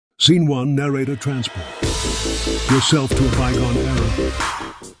Scene 1, narrator transport. Yourself to a bygone era,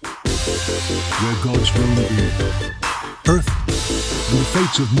 where gods roamed the earth, and the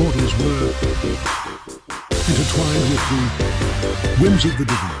fates of mortals were intertwined with the whims of the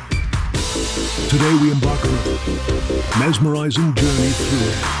divine. Today we embark on a mesmerizing journey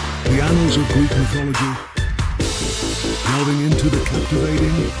through the annals of Greek mythology, delving into the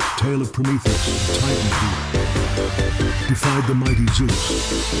captivating tale of Prometheus, the titan who defied the mighty Zeus,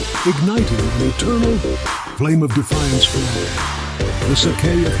 igniting an eternal flame of defiance for the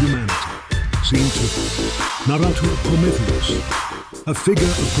Psyche of humanity. Scene 2. Narrator Prometheus, a figure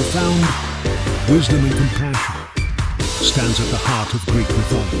of profound wisdom and compassion, stands at the heart of Greek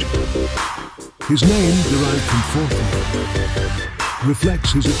mythology. His name, derived from forethought,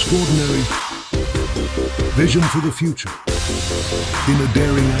 reflects his extraordinary vision for the future. In a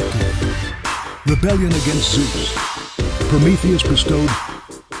daring act of rebellion against Zeus, Prometheus bestowed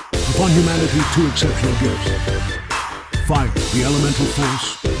upon humanity two exceptional gifts: fire, the elemental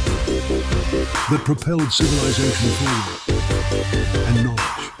force that propelled civilization forward, and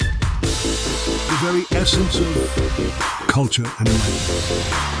knowledge, the very essence of culture and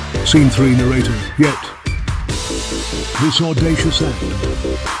enlightenment. Scene 3, narrator. Yet, this audacious act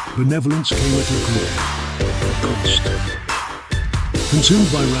of benevolence came at a great cost.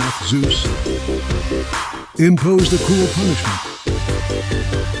 Consumed by wrath, Zeus imposed a cruel punishment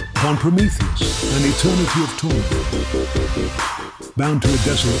upon Prometheus, an eternity of torment, bound to a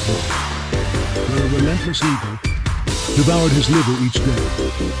desolate rock, where a relentless eagle devoured his liver each day.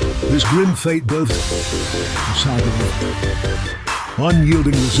 This grim fate birthed a saga of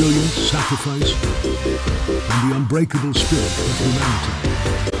unyielding resilience, sacrifice, and the unbreakable spirit of humanity.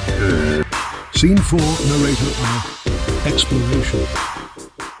 Scene 4, narrator. Our exploration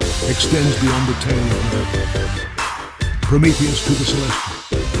extends beyond the tale of Prometheus to the celestial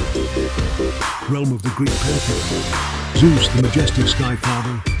realm of the Greek pantheon. Zeus, the majestic sky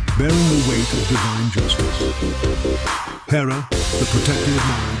father, bearing the weight of divine justice. Hera, the protector of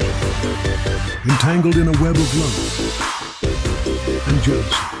marriage, entangled in a web of love and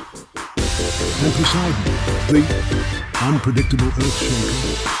jealousy. And Poseidon, the unpredictable earth shaker,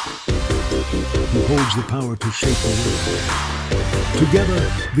 who holds the power to shape the world. Together,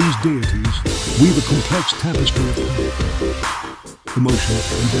 these deities weave a complex tapestry of power, emotion,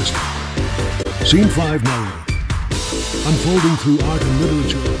 and destiny. Scene 5, narrator. Unfolding through art and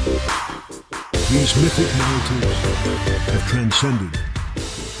literature, these mythic narratives have transcended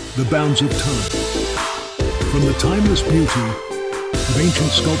the bounds of time. From the timeless beauty of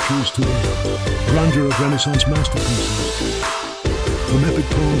ancient sculptures to the grandeur of Renaissance masterpieces, from epic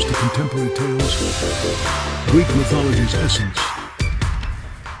poems to contemporary tales, Greek mythology's essence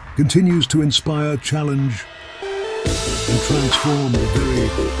continues to inspire, challenge, and transform the very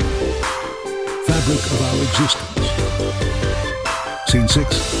fabric of our existence. Scene 6,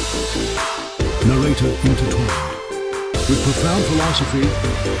 narrator intertwined. With profound philosophy,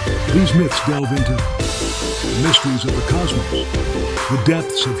 these myths delve into the mysteries of the cosmos, the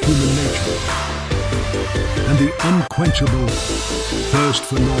depths of human nature, and the unquenchable thirst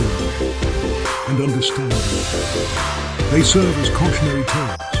for knowledge and understanding. They serve as cautionary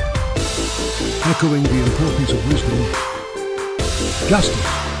tales, echoing the importance of wisdom, justice,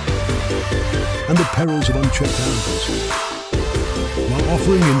 and the perils of unchecked arrogance, while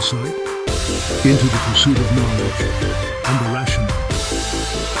offering insight into the pursuit of knowledge and the rational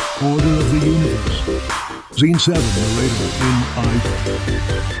order of the universe. Scene 7, narrator.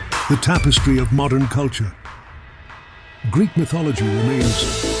 The tapestry of modern culture. Greek mythology remains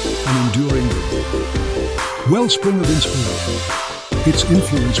an enduring wellspring of inspiration. Its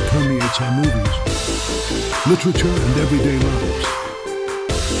influence permeates our movies, literature, and everyday lives,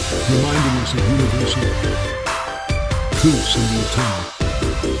 reminding us of universal truths in the eternal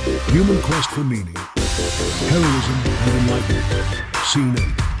human quest for meaning, heroism, and enlightenment. Scene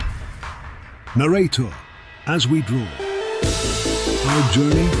 8. Narrator. As we draw our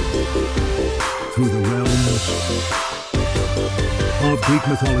journey through the realms of Greek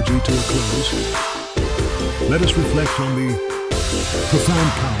mythology to a close, let us reflect on the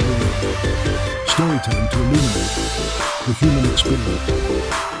profound power of storytelling to illuminate the human experience.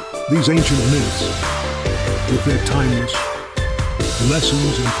 These ancient myths, with their timeless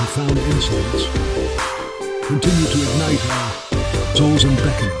lessons and profound insights, continue to ignite our souls and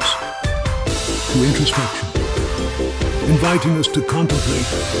beckon us to introspection, inviting us to contemplate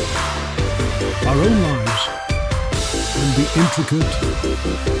our own lives and the intricate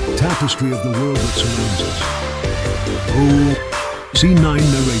tapestry of the world that surrounds us. Oh, Scene 9,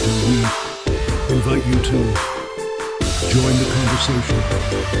 narrator, we invite you to Join the conversation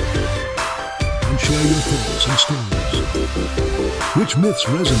and share your thoughts and stories. Which myths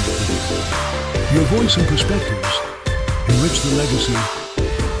resonate with you? Your voice and perspectives enrich the legacy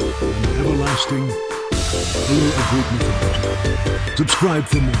and everlasting allure of Greek mythology. Subscribe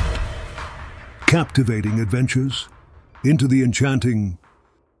for more captivating adventures into the enchanting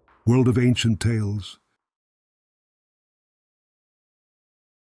world of ancient tales.